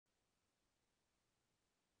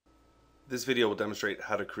This video will demonstrate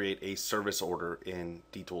how to create a service order in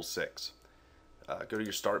DTools 6. Go to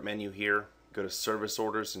your Start menu here, go to Service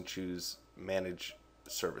Orders and choose Manage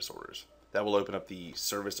Service Orders. That will open up the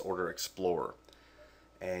Service Order Explorer.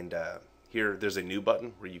 And here there's a New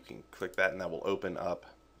button where you can click that and that will open up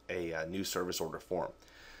a new service order form.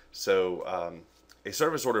 So a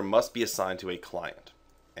service order must be assigned to a client.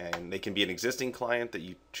 And they can be an existing client that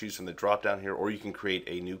you choose from the drop down here, or you can create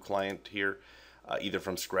a new client here. Either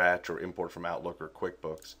from scratch or import from Outlook or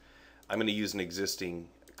QuickBooks. I'm going to use an existing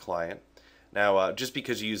client. Now, just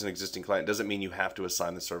because you use an existing client doesn't mean you have to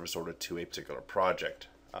assign the service order to a particular project.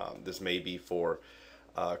 This may be for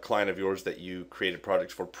a client of yours that you created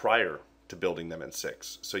projects for prior to building them in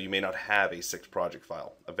 6. So you may not have a 6 project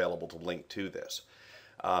file available to link to this.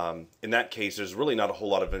 In that case, there's really not a whole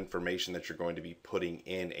lot of information that you're going to be putting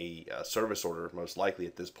in a service order, most likely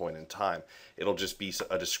at this point in time. It'll just be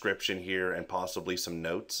a description here and possibly some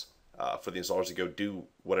notes for the installers to go do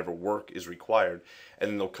whatever work is required,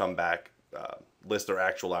 and then they'll come back, list their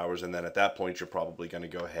actual hours, and then at that point you're probably going to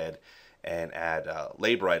go ahead and add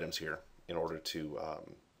labor items here in order to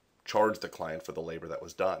charge the client for the labor that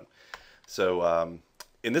was done. So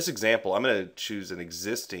in this example, I'm going to choose an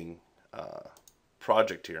existing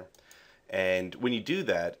project here, and when you do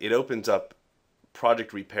that, it opens up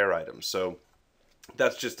project repair items. So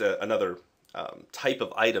that's just another type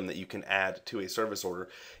of item that you can add to a service order.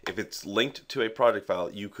 If it's linked to a project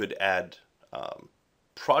file, you could add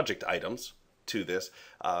project items to this,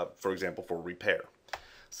 for example, for repair.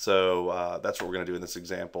 So that's what we're going to do in this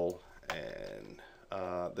example, and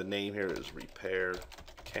the name here is repair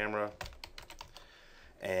camera,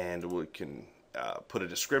 and we can put a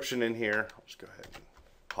description in here. I'll just go ahead and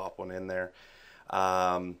pop one in there.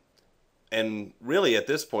 And really at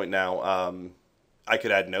this point now, I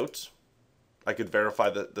could add notes. I could verify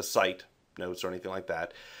the site notes or anything like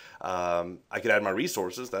that. I could add my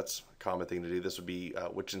resources. That's a common thing to do. This would be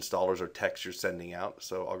which installers or texts you're sending out.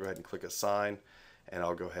 So I'll go ahead and click assign, and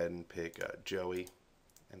I'll go ahead and pick Joey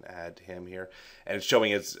and add him here, and it's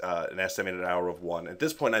showing it's an estimated hour of 1. At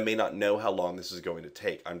this point, I may not know how long this is going to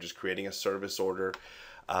take. I'm just creating a service order.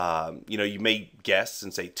 You know, you may guess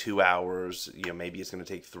and say 2 hours. You know, maybe it's going to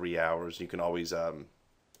take 3 hours. You can always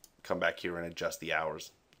come back here and adjust the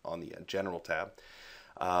hours on the General tab.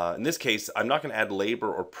 In this case, I'm not going to add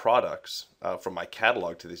labor or products from my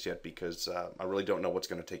catalog to this yet because I really don't know what's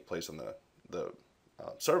going to take place on the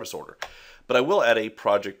service order. But I will add a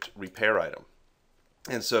project repair item.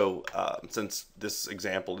 And so, since this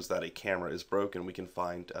example is that a camera is broken, we can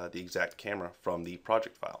find the exact camera from the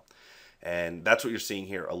project file. And that's what you're seeing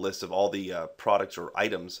here, a list of all the products or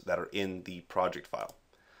items that are in the project file.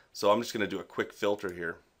 So I'm just going to do a quick filter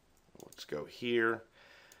here. Let's go here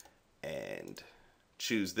and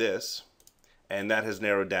choose this. And that has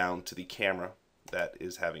narrowed down to the camera that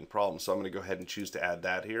is having problems. So I'm going to go ahead and choose to add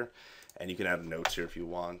that here. And you can add notes here if you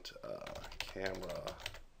want. Camera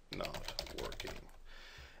not working.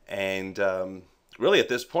 And really at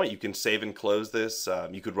this point you can save and close this.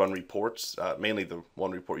 You could run reports. Mainly the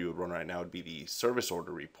one report you would run right now would be the service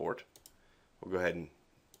order report. We'll go ahead and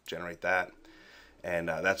generate that. And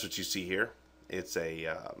that's what you see here. It's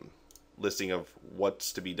a listing of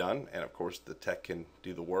what's to be done, and of course the tech can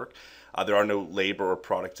do the work. There are no labor or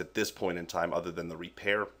products at this point in time other than the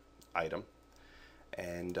repair item.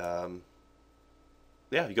 And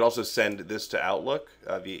yeah, you can also send this to Outlook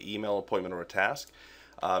via email, appointment, or a task.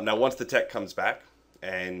 Now, once the tech comes back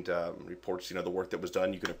and reports, the work that was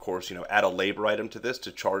done, you can, of course, add a labor item to this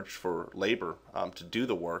to charge for labor to do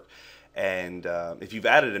the work. And if you've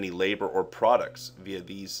added any labor or products via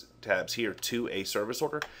these tabs here to a service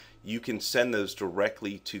order, you can send those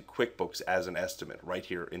directly to QuickBooks as an estimate right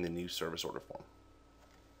here in the new service order form.